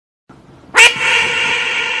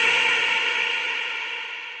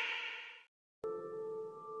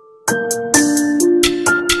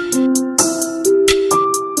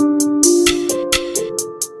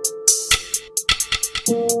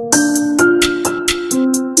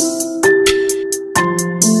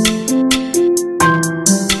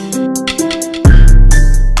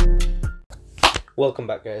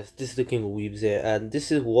welcome back guys, this is the King of Weebs here, and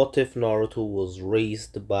this is what if Naruto was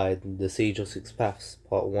raised by the Sage of Six Paths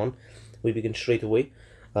part 1. We begin straight away.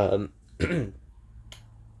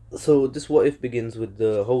 So this what if begins with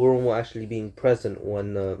the Hagoromo actually being present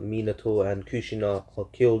when Minato and Kushina are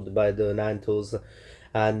killed by the Nantos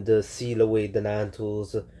and seal away the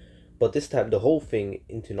Nantos, but this time the whole thing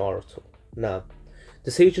into Naruto. Now, the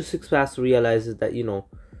Sage of Six Paths realizes that,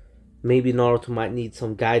 maybe Naruto might need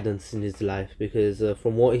some guidance in his life, because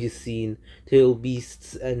from what he's seen, tail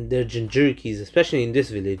beasts and their Jinchurikis, especially in this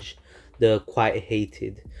village, they're quite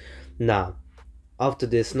hated. Now, after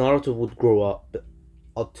this, Naruto would grow up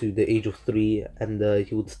to the age of 3, and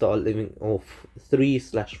he would start living off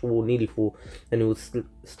 3/4, nearly 4, and he would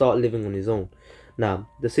start living on his own. Now,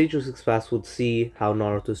 the Sage of Six Paths would see how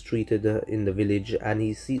Naruto's treated in the village, and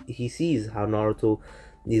he sees how Naruto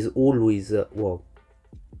is always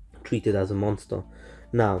treated as a monster.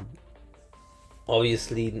 Now,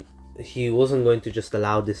 obviously, he wasn't going to just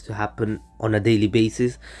allow this to happen on a daily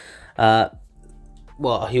basis.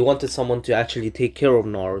 He wanted someone to actually take care of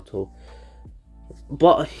Naruto,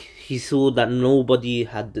 but he saw that nobody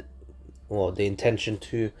had the intention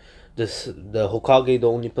to. The Hokage, the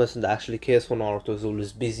only person that actually cares for Naruto, is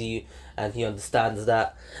always busy, and he understands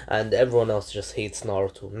that, and everyone else just hates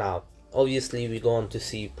Naruto. Now, obviously, we go on to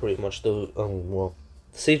see pretty much the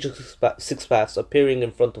Sage of Six Paths appearing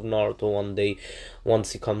in front of Naruto one day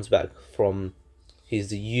once he comes back from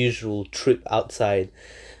his usual trip outside.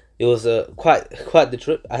 It was quite the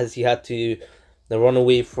trip, as he had to run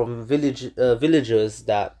away from villagers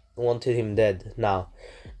that wanted him dead. Now,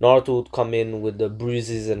 Naruto would come in with the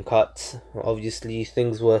bruises and cuts. Obviously,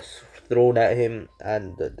 things were thrown at him,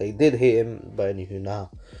 and they did hit him, but anywho, now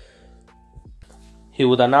he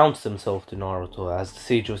would announce himself to Naruto as the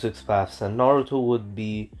Sage of Six Paths, and Naruto would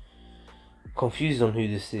be confused on who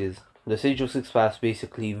this is. The Sage of Six Paths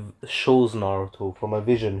basically shows Naruto from a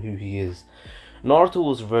vision who he is. Naruto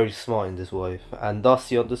was very smart in this life, and thus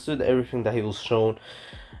he understood everything that he was shown,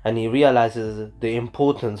 and he realizes the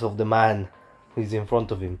importance of the man who's in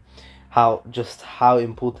front of him, how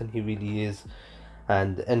important he really is.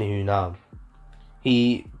 And anywho, now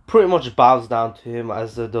he pretty much bows down to him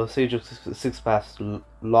as the Sage of Six Paths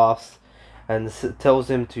laughs and tells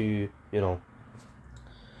him to,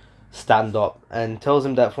 stand up, and tells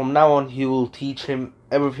him that from now on he will teach him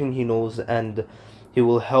everything he knows, and he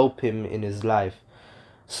will help him in his life.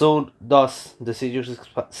 So thus the Sage of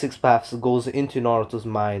Six Paths goes into Naruto's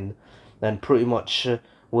mind and pretty much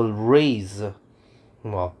will raise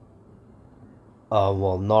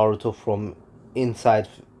Naruto from inside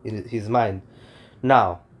his mind.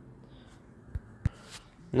 Now,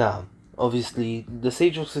 obviously, the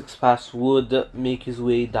Sage of Six Paths would make his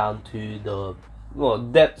way down to the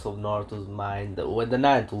depths of Naruto's mind, where the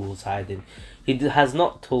Naruto was hiding. He has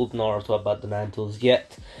not told Naruto about the Narutos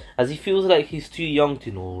yet, as he feels like he's too young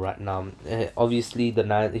to know right now. Obviously,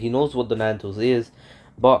 he knows what the Narutos is,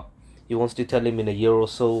 but he wants to tell him in a year or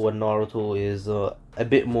so when Naruto is a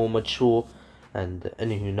bit more mature. And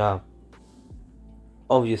anywho, now,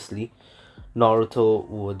 obviously, Naruto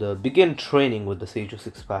would begin training with the Sage of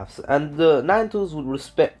Six Paths, and the Narutos would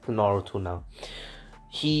respect Naruto now.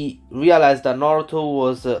 He realized that Naruto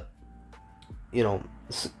was,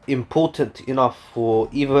 important enough for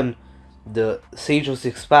even the Sage of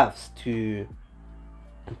Six Paths to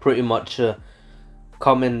pretty much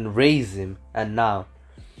come and raise him. And now,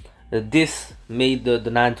 this made the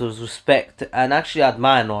Narutos respect and actually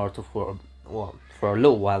admire Naruto for a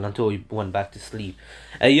little while, until he went back to sleep.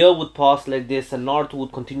 A year would pass like this, and Naruto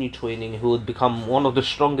would continue training. He would become one of the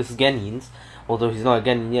strongest Genins, although he's not a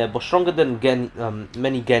Genin yet, but stronger than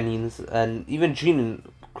many Genins, and even Chunin,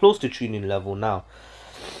 close to Chunin level now.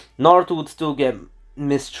 Naruto would still get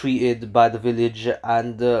mistreated by the village,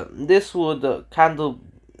 and this would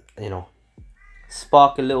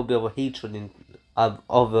spark a little bit of a hatred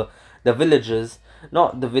of the villagers,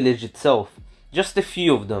 not the village itself. Just a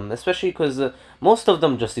few of them, especially because most of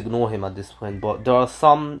them just ignore him at this point, but there are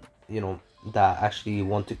some, that actually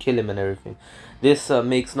want to kill him and everything. This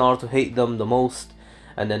makes Naruto hate them the most,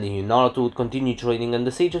 and then Naruto would continue training, and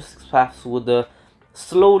the Sage of Six Paths would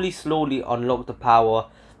slowly unlock the power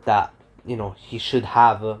that, he should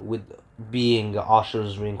have with being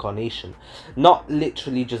Ashura's reincarnation. Not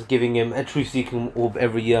literally just giving him a Truth Seeking Orb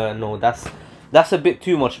every year. No, that's a bit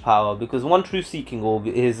too much power, because one Truth Seeking Orb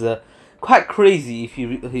is quite crazy if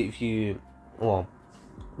you know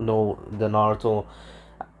the Naruto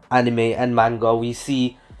anime and manga. We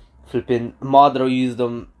see flipping Madara use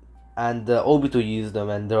them, and Obito use them,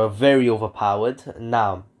 and they're very overpowered.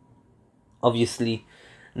 Now, obviously,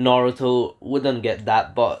 Naruto wouldn't get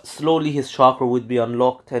that, but slowly his chakra would be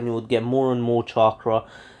unlocked and he would get more and more chakra.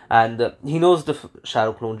 And he knows the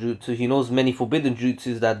Shadow Clone Jutsu. He knows many forbidden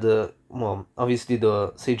jutsus that well, obviously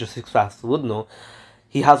the Sage of Six Paths would know.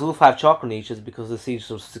 He has all 5 chakra natures because the Sage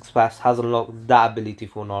of Six Paths has unlocked that ability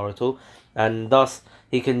for Naruto. And thus,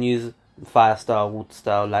 he can use Fire Style, Water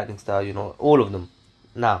Style, Lightning Style, you know, all of them.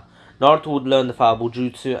 Now, Naruto would learn the Fireball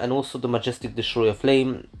Jutsu and also the Majestic Destroyer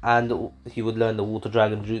Flame, and he would learn the Water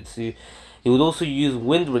Dragon Jutsu. He would also use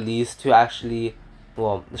Wind Release to actually,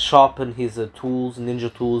 well, sharpen his tools,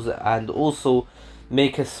 ninja tools, and also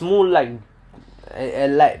make a small, like a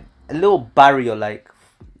little barrier-like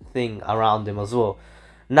thing around him as well.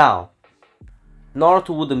 Now,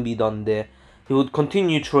 Naruto wouldn't be done there. He would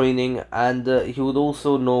continue training, and he would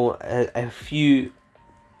also know a few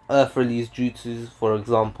Earth Release jutsus, for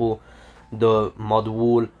example, the Mud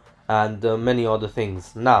Wall, and many other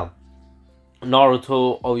things. Now,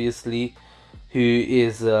 Naruto, obviously, who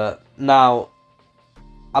is now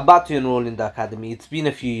about to enroll in the academy. It's been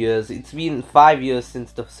a few years. It's been 5 years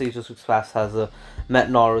since the Sage of Six Paths has met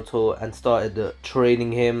Naruto and started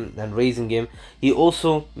training him and raising him. He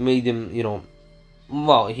also made him, you know,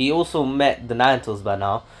 well, he also met the Narutos by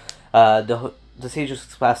now. The Sage of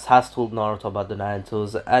Six Paths has told Naruto about the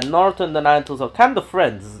Narutos, and Naruto and the Narutos are kind of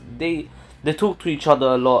friends. They talk to each other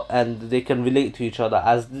a lot, and they can relate to each other,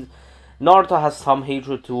 as Naruto has some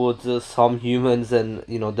hatred towards some humans, and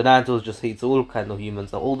you know, the Naruto just hates all kind of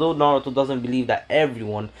humans. Although Naruto doesn't believe that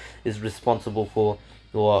everyone is responsible for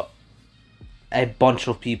what a bunch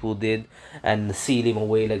of people did and seal him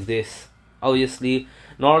away like this. Obviously,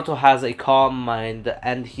 Naruto has a calm mind,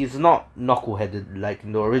 and he's not knuckleheaded like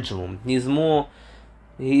in the original. He's more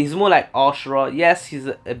like Ashura. Yes, he's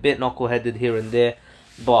a bit knuckleheaded here and there,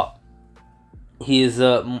 but he is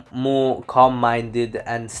more calm-minded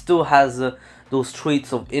and still has those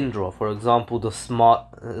traits of Indra. For example, the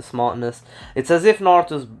smartness. It's as if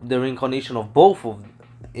Naruto is the reincarnation of both of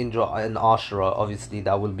Indra and Ashura. Obviously,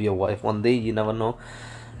 that will be a what if one day, you never know.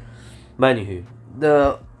 But anywho,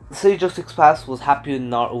 the Sage of Six Paths was happy with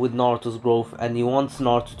Naruto's growth, and he wants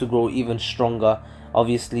Naruto to grow even stronger.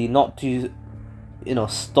 Obviously, not to, you know,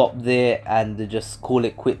 stop there and just call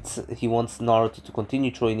it quits. He wants Naruto to continue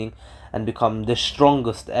training and become the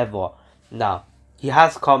strongest ever. Now, he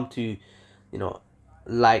has come to, you know,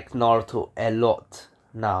 like Naruto a lot.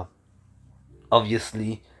 Now,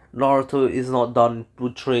 obviously, Naruto is not done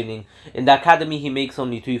with training. In the academy, he makes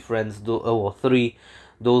only 2 friends, or 3.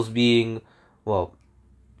 Those being, well,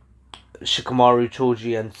 Shikamaru,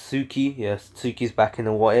 Choji, and Tsuki. Yes, Tsuki's back in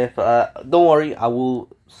the What If. Don't worry, I will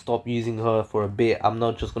stop using her for a bit. I'm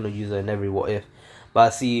not just gonna use her in every What If, but I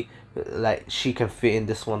see like she can fit in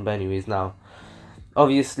this one. But anyways, now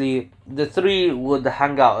obviously the 3 would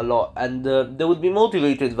hang out a lot, and they would be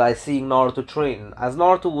motivated by seeing Naruto train, as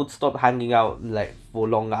Naruto would stop hanging out like for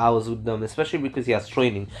long hours with them, especially because he has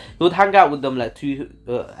training. He would hang out with them like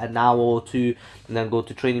an hour or 2, and then go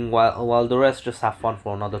to training while the rest just have fun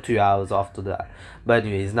for another 2 hours after that. But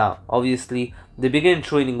anyways, now obviously they begin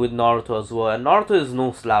training with Naruto as well, and Naruto is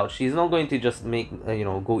no slouch. He's not going to just make you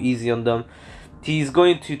know, go easy on them. He's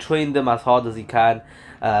going to train them as hard as he can.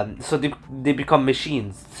 So they become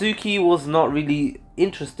machines. Tsuki was not really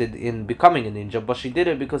interested in becoming a ninja, but she did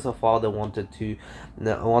it because her father wanted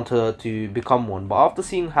her to become one. But after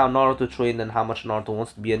seeing how Naruto trained and how much Naruto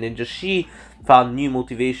wants to be a ninja, she found new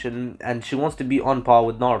motivation, and she wants to be on par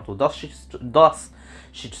with Naruto. Thus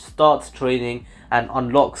she starts training and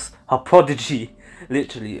unlocks her prodigy.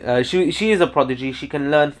 Literally, she is a prodigy. She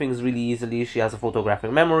can learn things really easily. She has a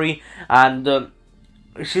photographic memory, and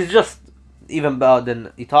she's just even better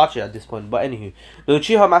than Itachi at this point. But anywho, the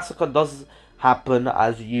Uchiha massacre does happen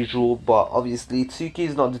as usual, but obviously Tsuki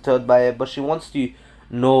is not deterred by it, but she wants to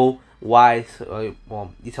know why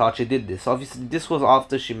Itachi did this. Obviously, this was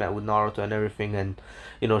after she met with Naruto and everything, and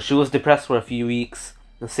you know, she was depressed for a few weeks.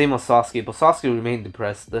 The same as Sasuke, but Sasuke remained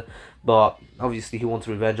depressed, but obviously he wants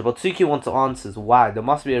revenge. But Tsuki wants answers. Why? There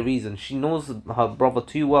must be a reason. She knows her brother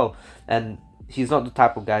too well, and he's not the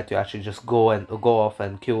type of guy to actually just go off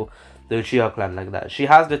and kill the Uchiha clan like that. She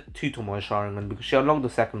has the 2 Tomoe Sharingan because she unlocked the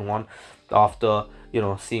second one after, you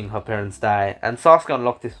know, seeing her parents die, and Sasuke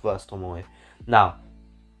unlocked his first Tomoe. Now,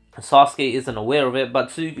 Sasuke isn't aware of it, but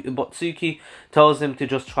Tsuki tells him to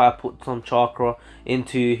just try to put some chakra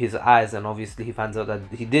into his eyes, and obviously he finds out that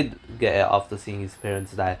he did get it after seeing his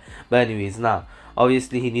parents die. But anyways, now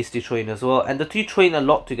obviously he needs to train as well, and the 2 train a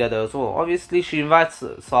lot together as well. Obviously she invites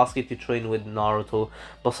Sasuke to train with Naruto,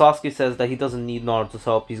 but Sasuke says that he doesn't need Naruto's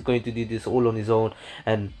help. He's going to do this all on his own,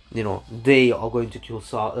 and you know, they are going to kill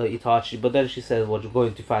Itachi. But then she says, well, you're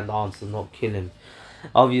going to find the answer, not kill him.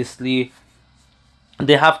 Obviously,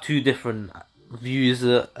 they have two different views.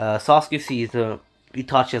 Sasuke sees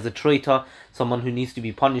Itachi as a traitor, someone who needs to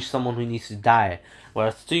be punished, someone who needs to die.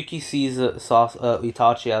 Whereas Tsuki sees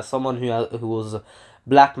Itachi as someone who was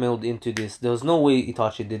blackmailed into this. There was no way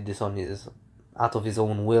Itachi did this on his out of his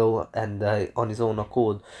own will and on his own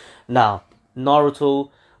accord. Now, Naruto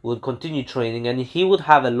would continue training, and he would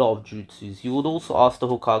have a lot of jutsus. He would also ask the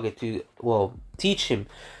Hokage to, well, teach him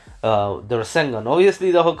the Rasengan.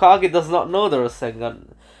 Obviously, the Hokage does not know the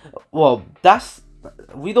Rasengan. Well,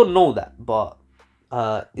 we don't know that, but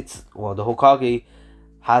the Hokage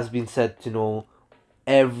has been said to know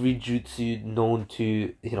every jutsu known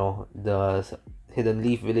to, the Hidden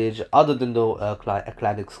Leaf Village, other than the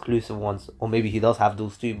clan exclusive ones, or maybe he does have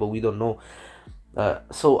those too, but we don't know.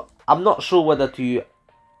 So I'm not sure whether to,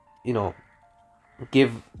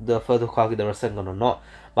 give the third Hokage the Rasengan or not,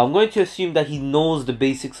 but I'm going to assume that he knows the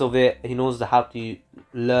basics of it. He knows how to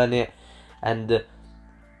learn it, and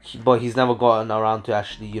but he's never gotten around to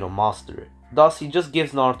actually, master it. Thus, he just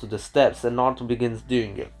gives Naruto the steps, and Naruto begins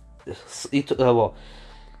doing it.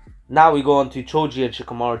 Now we go on to Choji and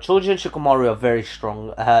Shikamaru. Choji and Shikamaru are very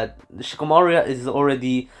strong. Shikamaru is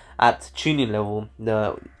already at Chunin level.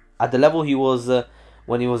 At the level he was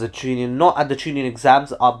when he was a Chunin, not at the Chunin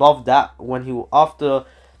exams. Above that, when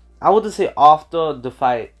I wouldn't say after the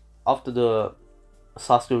fight, after the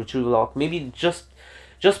Sasuke retrieval arc, maybe just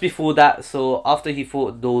before that. So after he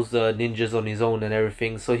fought those ninjas on his own and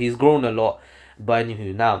everything, so he's grown a lot. But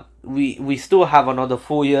anywho, now we still have another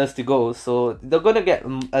 4 years to go, so they're gonna get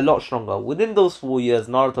a lot stronger. Within those 4 years,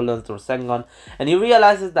 Naruto learns the Rasengan, and he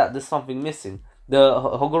realizes that there's something missing. The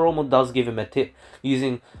Hagoromo does give him a tip,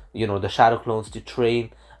 using the shadow clones to train,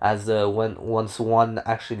 as once one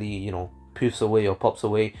actually poofs away or pops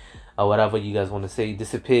away, or whatever you guys want to say,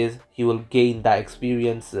 disappears, he will gain that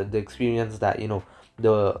experience, the experience that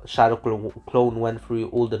the shadow clone went through,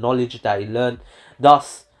 all the knowledge that he learned,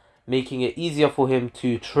 thus making it easier for him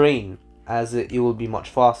to train, as it will be much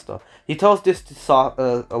faster. He tells this to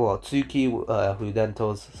Tsuki, who then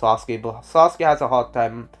tells Sasuke, but Sasuke has a hard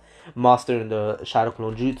time mastering the shadow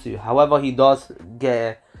clone jutsu. However, he does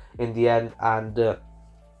get in the end, and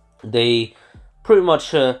they pretty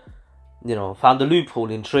much found a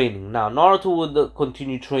loophole in training. Now, Naruto would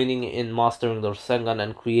continue training in mastering the Rasengan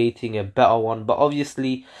and creating a better one, but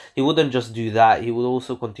obviously he wouldn't just do that. He would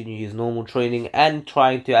also continue his normal training and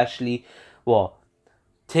trying to actually,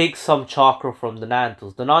 take some chakra from the Nine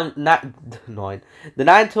Tails. The Nine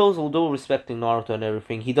Tails, although respecting Naruto and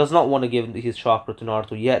everything, he does not want to give his chakra to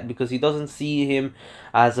Naruto yet, because he doesn't see him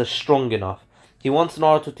as strong enough. He wants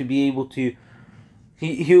Naruto to be able to...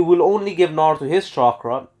 He will only give Naruto his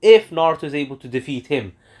chakra if Naruto is able to defeat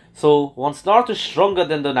him. So once Naruto is stronger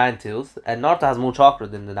than the Nine Tails, and Naruto has more chakra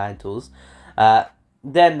than the Nine Tails,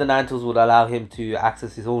 then the Nine Tails would allow him to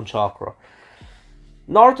access his own chakra.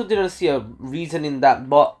 Naruto didn't see a reason in that,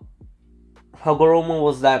 but Hagoromo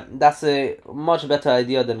was that's a much better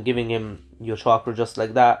idea than giving him your chakra just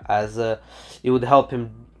like that, as it would help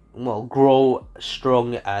him grow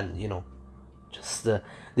strong and just do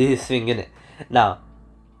his thing in it. Now,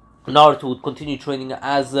 Naruto would continue training,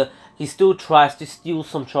 as he still tries to steal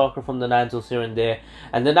some chakra from the Nine Tails here and there,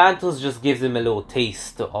 and the Nine Tails just gives him a little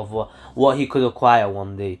taste of what he could acquire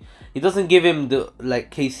one day. He doesn't give him the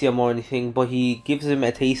KCM or anything, but he gives him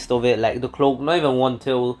a taste of it, like the cloak, not even one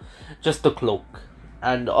tail, just the cloak.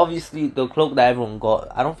 And obviously the cloak that everyone got,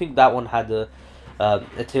 I don't think that one had a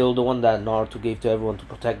tail, the one that Naruto gave to everyone to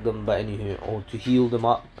protect them, but anywho, or to heal them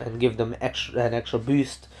up and give them an extra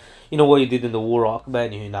boost. You know what he did in the War Arc, but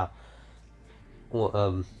anywho, now,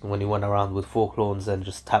 when he went around with 4 clones and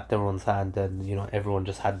just tapped everyone's hand, and everyone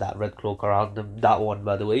just had that red cloak around them. That one,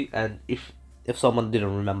 by the way, and if someone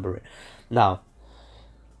didn't remember it. Now,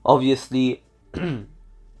 obviously,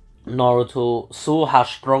 Naruto saw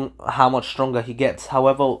how much stronger he gets.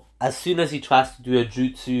 However, as soon as he tries to do a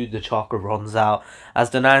jutsu, the chakra runs out,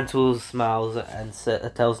 as the Nine Tails smiles and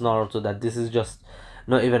tells Naruto that this is just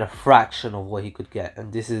not even a fraction of what he could get,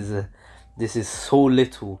 and this is so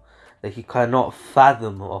little that he cannot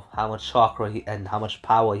fathom of how much chakra and how much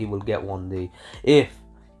power he will get one day if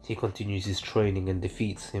he continues his training and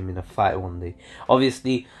defeats him in a fight one day.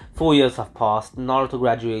 Obviously, 4 years have passed. Naruto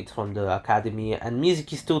graduates from the academy, and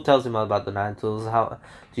Mizuki still tells him about the Nine Tails, how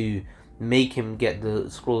to make him get the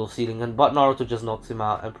scroll of sealing, but Naruto just knocks him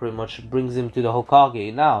out and pretty much brings him to the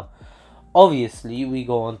Hokage. Now, obviously, we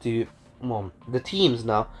go on to the teams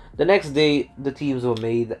now. The next day, the teams were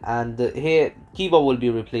made, and here Kiba will be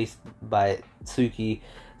replaced by Tsuki.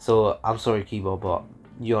 So I'm sorry, Kiba, but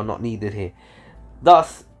you're not needed here.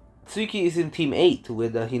 Thus, Tsuki is in Team 8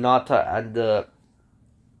 with Hinata and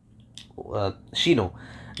Shino.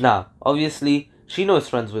 Now, obviously, Shino is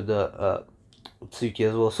friends with the Tsuki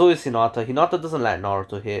as well. So is Hinata. Hinata doesn't like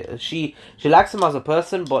Naruto here. She likes him as a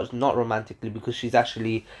person, but not romantically, because she's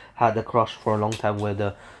actually had a crush for a long time with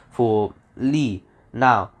for Lee.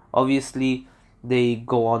 Now, obviously, they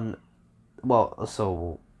go on. Well,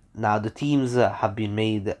 so now the teams have been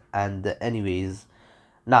made, and anyways,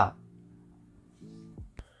 now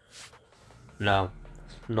now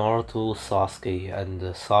Naruto, Sasuke,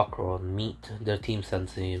 and Sakura meet their team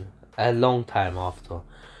sensei a long time after.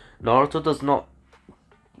 Naruto does not,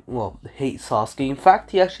 well, hate Sasuke. In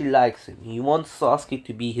fact, he actually likes him. He wants Sasuke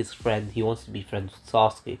to be his friend. He wants to be friends with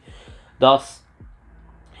Sasuke. Thus,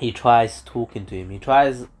 he tries talking to him. He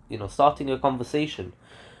tries, starting a conversation.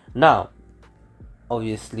 Now,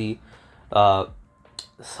 obviously,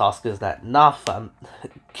 Sasuke's like, nah, fam,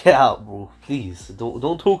 get out, bro. Please,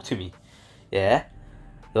 don't talk to me. Yeah,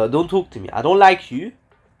 don't talk to me. I don't like you,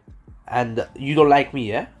 and you don't like me.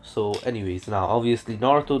 Yeah. So, anyways, now obviously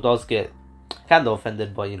Naruto does get kind of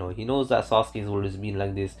offended, but he knows that Sasuke has always been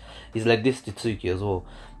like this. He's like this to Tsuki as well.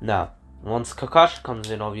 Now, once Kakashi comes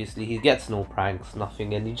in, obviously he gets no pranks,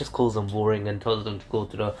 nothing, and he just calls them boring and tells them to go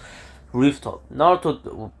to the rooftop.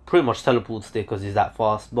 Naruto pretty much teleports there because he's that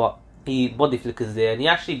fast, but he body flickers there, and he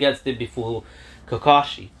actually gets there before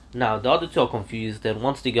Kakashi. Now, the other two are confused, and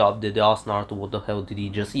once they get up there, they ask Naruto what the hell did he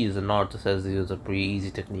just use, and Naruto says it was a pretty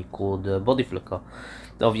easy technique called body flicker.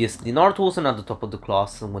 Obviously, Naruto wasn't at the top of the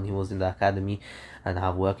class when he was in the academy, and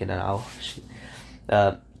have working it out.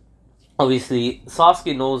 Obviously,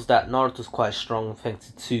 Sasuke knows that Naruto's quite strong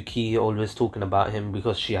thanks to Tsuki always talking about him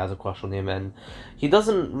because she has a crush on him, and he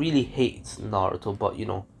doesn't really hate Naruto, but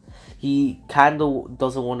he kind of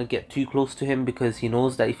doesn't want to get too close to him because he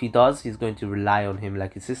knows that if he does, he's going to rely on him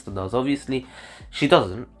like his sister does. Obviously, she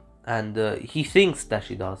doesn't, and he thinks that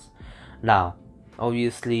she does. Now,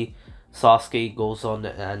 obviously, Sasuke goes on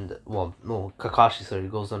and, well, no, Kakashi, sorry,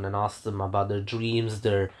 goes on and asks them about their dreams,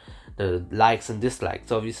 their likes and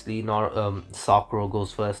dislikes. Obviously, Sakura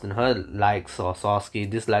goes first, and her likes are Sasuke,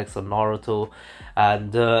 dislikes are Naruto,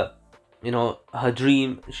 and her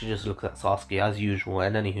dream, she just looks at Sasuke as usual.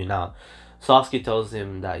 And anywho, now Sasuke tells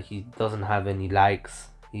him that he doesn't have any likes,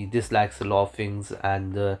 he dislikes a lot of things,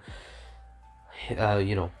 and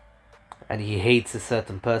and he hates a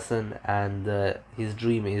certain person, and his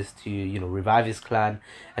dream is to revive his clan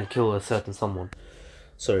and kill a certain someone.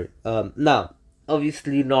 Sorry. Now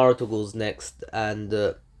obviously Naruto goes next, and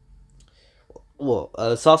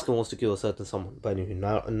Sasuke wants to kill a certain someone, but anyway,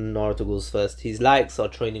 Naruto goes first. His likes are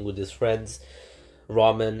training with his friends,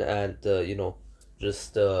 ramen, and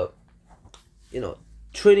just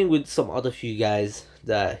training with some other few guys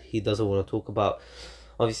that he doesn't want to talk about.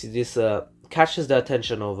 Obviously, this catches the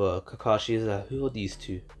attention of Kakashi. Is like, who are these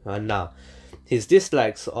two? And now, his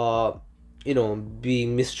dislikes are,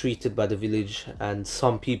 being mistreated by the village and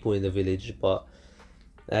some people in the village,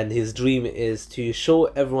 and his dream is to show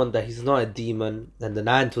everyone that he's not a demon, and the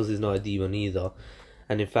Naruto's is not a demon either,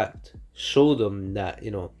 and in fact show them that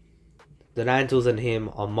the Naruto's and him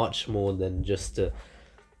are much more than just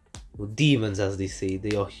demons, as they say.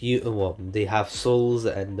 They are they have souls,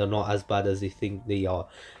 and they're not as bad as they think they are.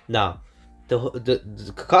 Now, the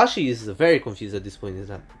Kakashi is very confused at this point. Is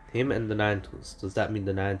that him and the Naruto's? Does that mean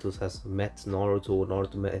the Naruto's has met Naruto, or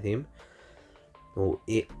Naruto met him, or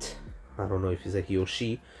it? I don't know if it's a he or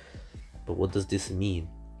she, but what does this mean?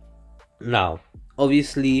 Now,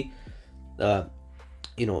 obviously,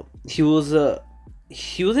 he was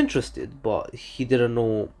interested, but he didn't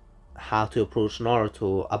know how to approach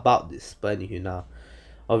Naruto about this. But anywho, now,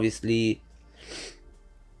 obviously,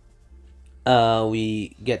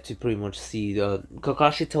 we get to pretty much see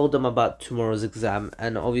Kakashi told them about tomorrow's exam,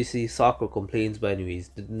 and obviously Sakura complains. But anyways,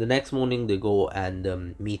 the next morning they go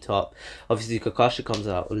and meet up. Obviously Kakashi comes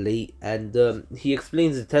out late, and he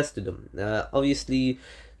explains the test to them. Obviously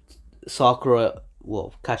Sakura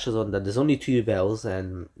catches on that there's only 2 bells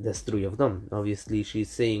and there's 3 of them. Obviously she's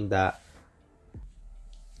saying that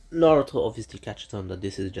Naruto obviously catches on that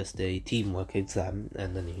this is just a teamwork exam,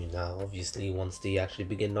 and then obviously once they actually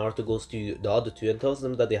begin, Naruto goes to the other 2 and tells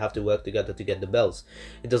them that they have to work together to get the bells.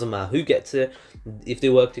 It doesn't matter who gets it. If they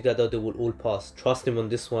work together, they will all pass. Trust him on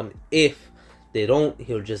this one. If they don't,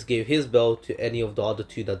 he'll just give his bell to any of the other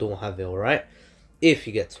 2 that don't have it, alright? If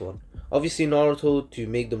he gets one. Obviously Naruto, to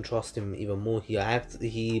make them trust him even more, he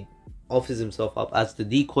offers himself up as the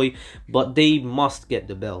decoy, but they must get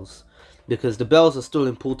the bells. Because the bells are still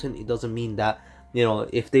important. It doesn't mean that,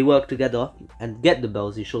 if they work together and get the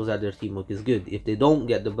bells, it shows that their teamwork is good. If they don't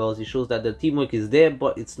get the bells, it shows that their teamwork is there,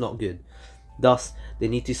 but it's not good. Thus, they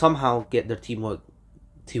need to somehow get their teamwork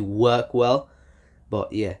to work well.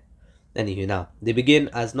 But yeah, Anywho, now they begin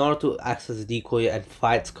as Naruto acts as a decoy and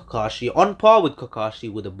fights Kakashi on par with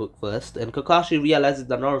Kakashi with a book first, and Kakashi realizes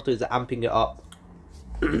that Naruto is amping it up,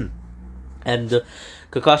 and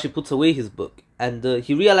Kakashi puts away his book, and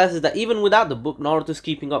he realizes that even without the book, Naruto's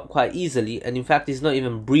keeping up quite easily, and in fact, he's not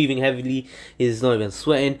even breathing heavily. He's not even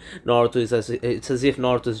sweating. It's as if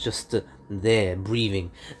Naruto's just there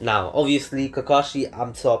breathing. Now, obviously, Kakashi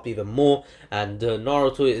amps up even more, and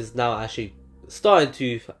Naruto is now actually starting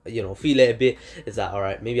to, you know, feel it a bit. Is that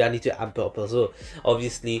alright? Maybe I need to amp it up as well.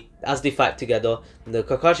 Obviously, as they fight together, the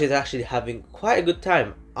Kakashi is actually having quite a good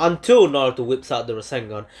time until Naruto whips out the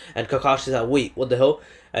Rasengan, and Kakashi's like, wait, what the hell?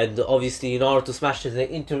 And obviously Naruto smashes it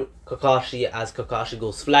into Kakashi as Kakashi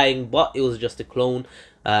goes flying, but it was just a clone,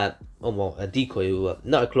 well, a decoy,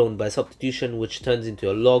 not a clone, but a substitution, which turns into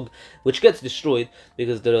a log, which gets destroyed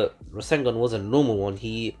because the Rasengan wasn't a normal one.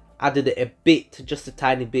 He added it a bit, just a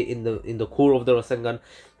tiny bit in the core of the Rasengan.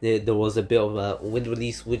 There was a bit of a wind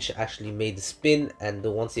release which actually made the spin, and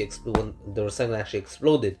once when the Rasengan actually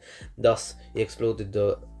exploded, thus he exploded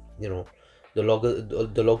the, you know, the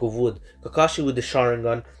log of wood. Kakashi with the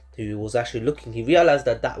Sharingan, he was actually looking, he realized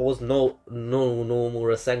that that was no more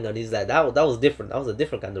Rasengan. He's like, that was different. That was a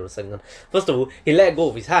different kind of Rasengan. First of all, he let go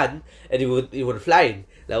of his hand and he would flying.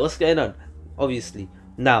 Like, what's going on? Obviously.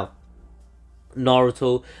 Now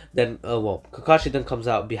Naruto then Kakashi then comes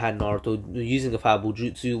out behind Naruto using a fireball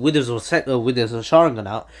jutsu with his Sharingan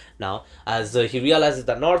out now, as he realizes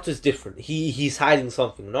that Naruto is different. He's hiding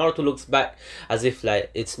something. Naruto looks back as if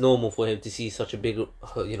like it's normal for him to see such a big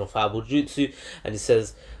fireball jutsu, and he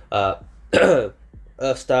says Earth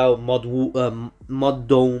style mud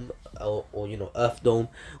dome, or Earth dome,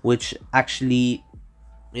 which actually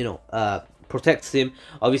protects him.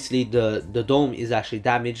 Obviously the dome is actually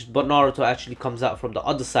damaged, but Naruto actually comes out from the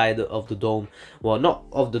other side of the dome, well, not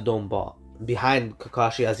of the dome but behind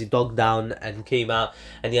Kakashi, as he dug down and came out,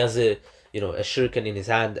 and he has a shuriken in his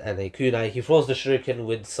hand and a kunai. He throws the shuriken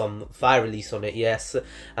with some fire release on it, yes,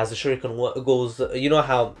 as the shuriken goes, you know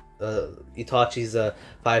how Itachi's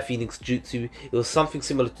Fire Phoenix Jutsu, it was something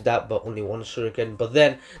similar to that, but only one shuriken. But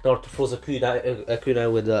then Naruto throws a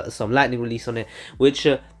kunai with some lightning release on it, which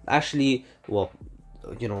actually,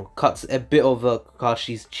 cuts a bit of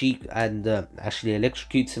Kakashi's cheek and actually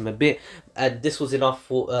electrocutes him a bit. And this was enough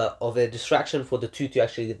for of a distraction for the two to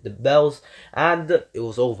actually get the bells, and it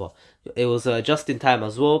was over. It was just in time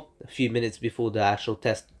as well, a few minutes before the actual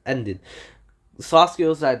test ended. Sasuke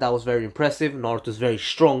was like, that was very impressive. Naruto's very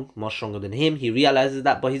strong, much stronger than him. He realizes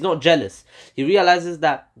that, but he's not jealous. He realizes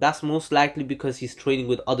that that's most likely because he's training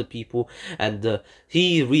with other people, and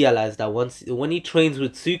he realized that when he trains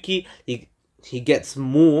with Tsuki, he gets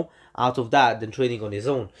more out of that than training on his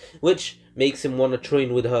own, which makes him want to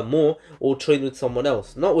train with her more or train with someone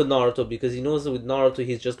else, not with Naruto, because he knows that with Naruto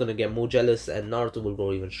he's just going to get more jealous and Naruto will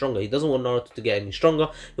grow even stronger. He doesn't want Naruto to get any stronger.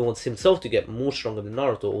 He wants himself to get more stronger than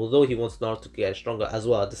Naruto, although he wants Naruto to get stronger as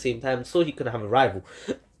well at the same time, so he can have a rival.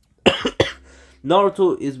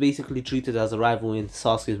 Naruto is basically treated as a rival in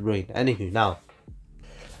Sasuke's brain. Anywho,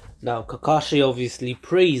 now, Kakashi obviously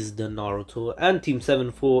praised Naruto and Team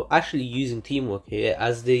 7 for actually using teamwork here,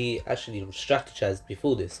 as they actually strategized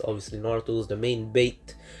before this. Obviously, Naruto was the main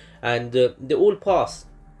bait, and they all pass.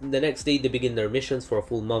 The next day, they begin their missions for a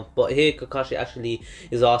full month, but here Kakashi actually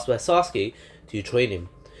is asked by Sasuke to train him.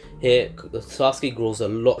 Here, Sasuke grows a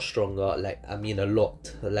lot stronger, I mean a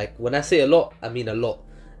lot. Like, when I say a lot, I mean a lot.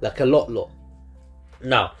 Like, a lot.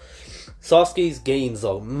 Now, Sasuke's gains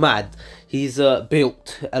are mad. He's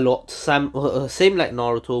built a lot, same like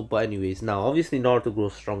Naruto, but anyways, now obviously Naruto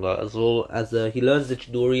grows stronger as well, as he learns the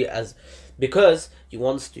Chidori because he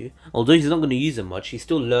wants to. Although he's not going to use it much, he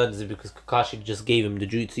still learns it because Kakashi just gave him the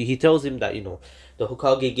jutsu. He tells him that, the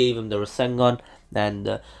Hokage gave him the Rasengan,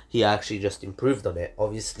 and he actually just improved on it.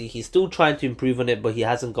 Obviously, he's still trying to improve on it, but he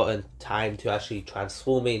hasn't gotten time to actually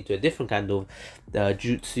transform it into a different kind of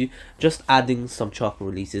jutsu. Just adding some chakra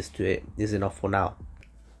releases to it is enough for now.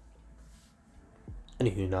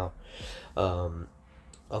 Anywho, now,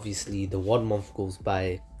 obviously the 1 month goes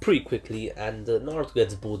by pretty quickly, and Naruto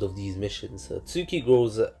gets bored of these missions. Tsuki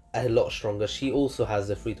grows a lot stronger. She also has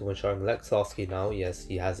the free-to-win Sharingan like Sasuke now. Yes,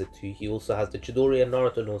 he has it too. He also has the Chidori, and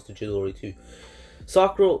Naruto knows the Chidori too.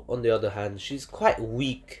 Sakura, on the other hand, she's quite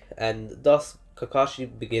weak, and thus Kakashi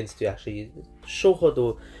begins to actually show her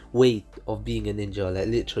the weight of being a ninja, like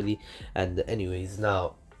literally. And anyways,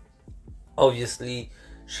 now, obviously,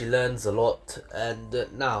 she learns a lot, and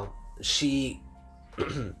now she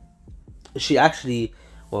she actually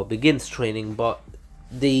begins training, but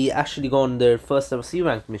they actually go on their first ever C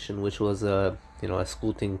rank mission, which was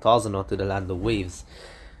escorting Tazuna to the land of waves.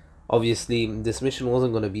 Obviously, this mission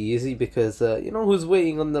wasn't going to be easy because you know who's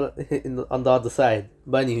waiting on the on the other side.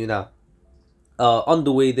 But anywho, now on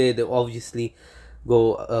the way there, they obviously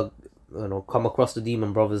go you know, come across the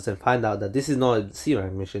Demon Brothers and find out that this is not a C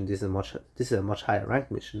rank mission. This is a much higher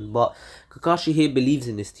rank mission. But Kakashi here believes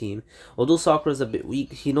in his team. Although Sakura is a bit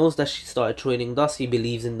weak, he knows that she started training. Thus, he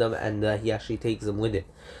believes in them, and he actually takes them with it.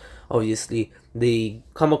 Obviously, they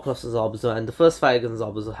come across Zabuza, and the first fight against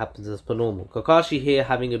Zabuza happens as per normal. Kakashi here,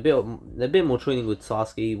 having a bit more training with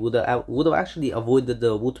Sasuke, would have actually avoided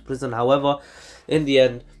the water prison. However, in the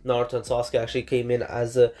end, Naruto and Sasuke actually came in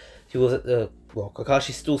as he was well,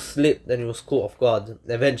 Kakashi still slipped and he was caught off guard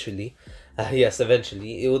eventually. Yes,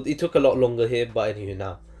 eventually. It took a lot longer here, but anyway,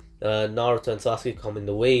 now Naruto and Sasuke come in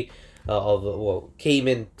the way of well, came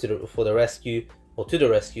in for the rescue. Or to the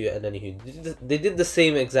rescue, and then they did the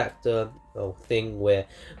same exact thing where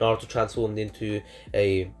Naruto transformed into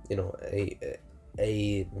a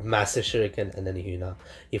a massive shuriken, and then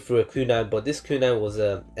he threw a kunai, but this kunai was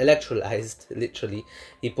electrolyzed. Literally,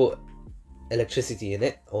 he put electricity in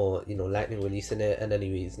it, or lightning release in it, and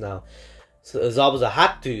anyways, now so Zabuza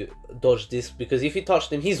had to dodge this because if he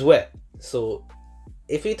touched him, he's wet. So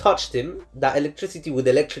if he touched him, that electricity would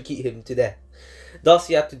electrocute him to death. Thus,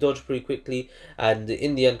 he had to dodge pretty quickly, and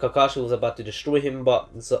in the end, Kakashi was about to destroy him,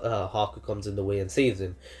 but Haku comes in the way and saves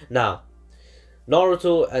him. Now,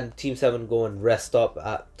 Naruto and Team 7 go and rest up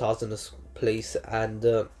at Tazuna's place, and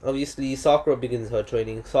obviously Sakura begins her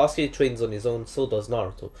training. Sasuke trains on his own, so does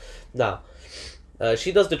Naruto. Now,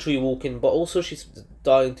 she does the tree walking, but also she's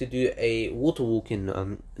starting to do a water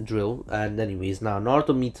walking drill. And anyways, now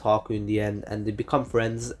Naruto meets Haku in the end, and they become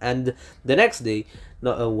friends. And the next day,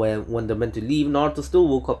 when they're meant to leave, Naruto still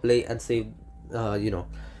woke up late and saved,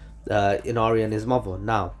 Inari and his mother.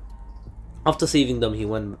 Now, after saving them, he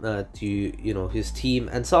went to his team,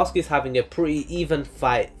 and Sasuke's having a pretty even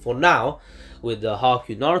fight for now with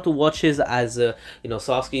Haku. Naruto watches as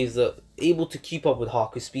Sasuke is able to keep up with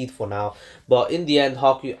Haku's speed for now, but in the end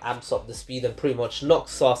Haku amps up the speed and pretty much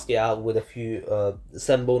knocks Sasuke out with a few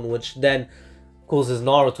Senbon, which then causes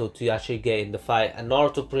Naruto to actually get in the fight, and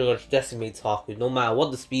Naruto pretty much decimates Haku. No matter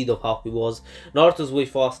what the speed of Haku was, Naruto's way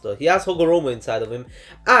faster. He has Hagoromo inside of him,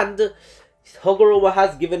 and Hagoromo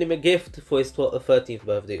has given him a gift for his 13th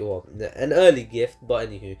birthday, or an early gift, but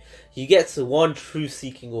anywho, he gets one true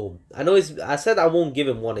seeking orb. I said I won't give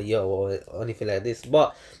him one a year or anything like this,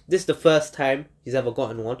 but this is the first time he's ever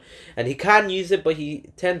gotten one, and he can use it, but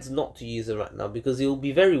he tends not to use it right now because it will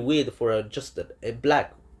be very weird for just a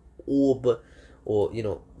black orb, or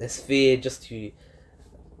a sphere just to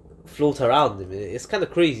float around him. It's kind of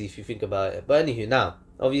crazy if you think about it. But anywho, now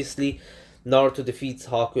obviously Naruto defeats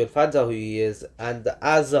Haku and finds out who he is, and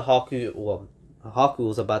as Haku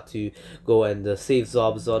was about to go and save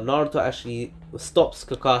Zabuza, Naruto actually stops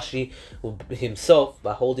Kakashi himself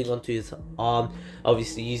by holding onto his arm,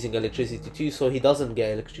 obviously using electricity too, so he doesn't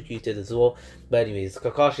get electrocuted as well. But anyways,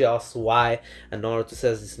 Kakashi asks why, and Naruto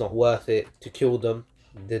says it's not worth it to kill them.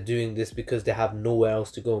 They're doing this because they have nowhere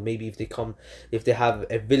else to go. Maybe if they have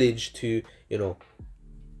a village to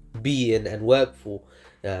be in and work for,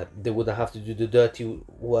 they wouldn't have to do the dirty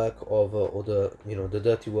work of the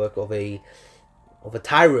dirty work of a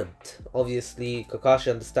tyrant. Obviously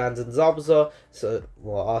Kakashi understands, and Zabuza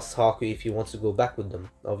asks Haku if he wants to go back with them.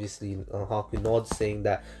 Obviously Haku nods, saying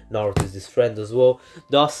that Naruto is his friend as well.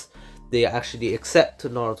 Thus they actually accept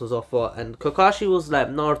Naruto's offer, and Kakashi was like,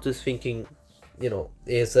 Naruto's thinking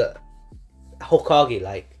is Hokage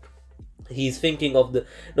like. He's thinking of not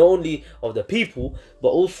only of the people, but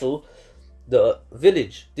also the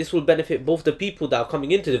village. This will benefit both the people that are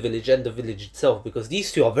coming into the village and the village itself, because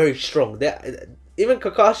these two are very strong. Even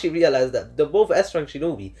Kakashi realized that they're both S-rank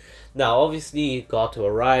shinobi. Now obviously Gato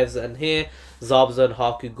arrives, and here Zabuza and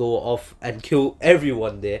Haku go off and kill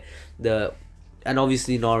everyone there. And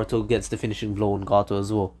obviously Naruto gets the finishing blow on Gato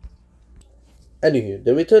as well. Anywho,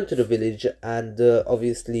 they return to the village, and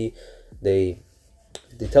obviously they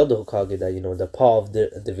tell the Hokage that they're part of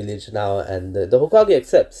the village now, and the Hokage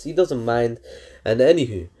accepts. He doesn't mind. And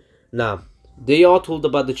anywho, now they are told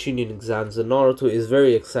about the Chunin exams, and Naruto is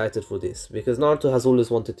very excited for this because Naruto has always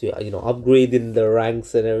wanted to upgrade in the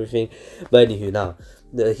ranks and everything. But anywho, now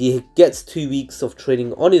he gets 2 weeks of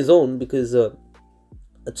training on his own because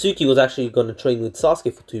Tsuki was actually going to train with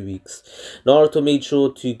Sasuke for 2 weeks. Naruto made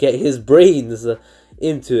sure to get his brains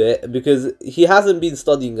into it because he hasn't been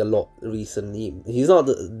studying a lot recently. He's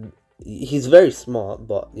very smart,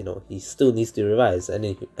 but he still needs to revise. And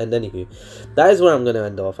anywho, that is where I'm going to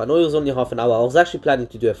end off. I know it was only half an hour. I was actually planning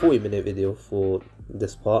to do a 40-minute video for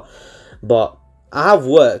this part, but I have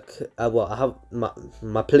work. Well, I have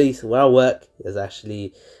my place where I work is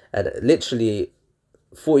actually at literally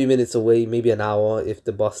 40 minutes away, maybe an hour if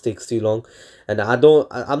the bus takes too long. And I'm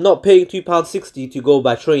not paying £2.60 to go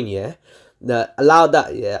by train, yeah. Allow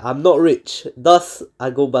that, yeah. I'm not rich, thus I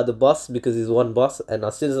go by the bus because it's one bus, and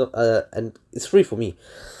and it's free for me.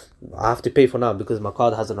 I have to pay for now because my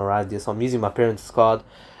card hasn't arrived yet, so I'm using my parents' card.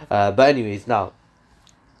 But anyways, now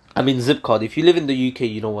I mean zip card. If you live in the UK,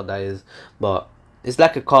 you know what that is. But it's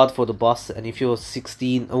like a card for the bus, and if you're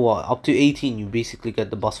 16 or up to 18, you basically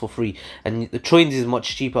get the bus for free. And the trains is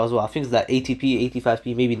much cheaper as well. I think it's like 80p,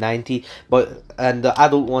 85p, maybe 90. But and the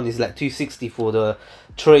adult one is like 260 for the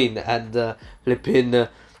train, and flipping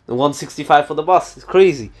 165 for the bus. It's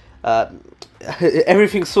crazy.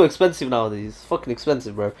 Everything's so expensive nowadays. It's fucking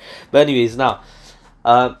expensive, bro. But anyways, now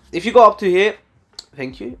if you go up to here,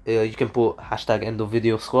 thank you. You can put hashtag end of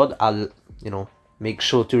video squad. I'll, make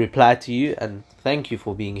sure to reply to you and thank you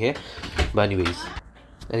for being here. But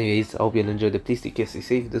anyways, I hope you enjoyed it. Please take care, stay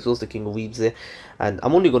safe. This was the King of Weebs here, and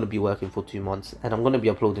I'm only going to be working for 2 months, and I'm going to be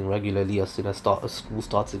uploading regularly as soon as school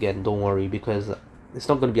starts again. Don't worry, because it's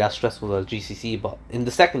not going to be as stressful as GCC, but in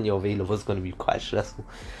the second year of A-level it's going to be quite stressful.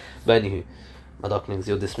 But anywho, my ducklings,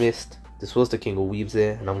 you're dismissed. This was the King of Weebs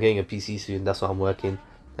here, and I'm getting a PC soon. That's why I'm working.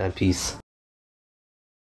 And peace.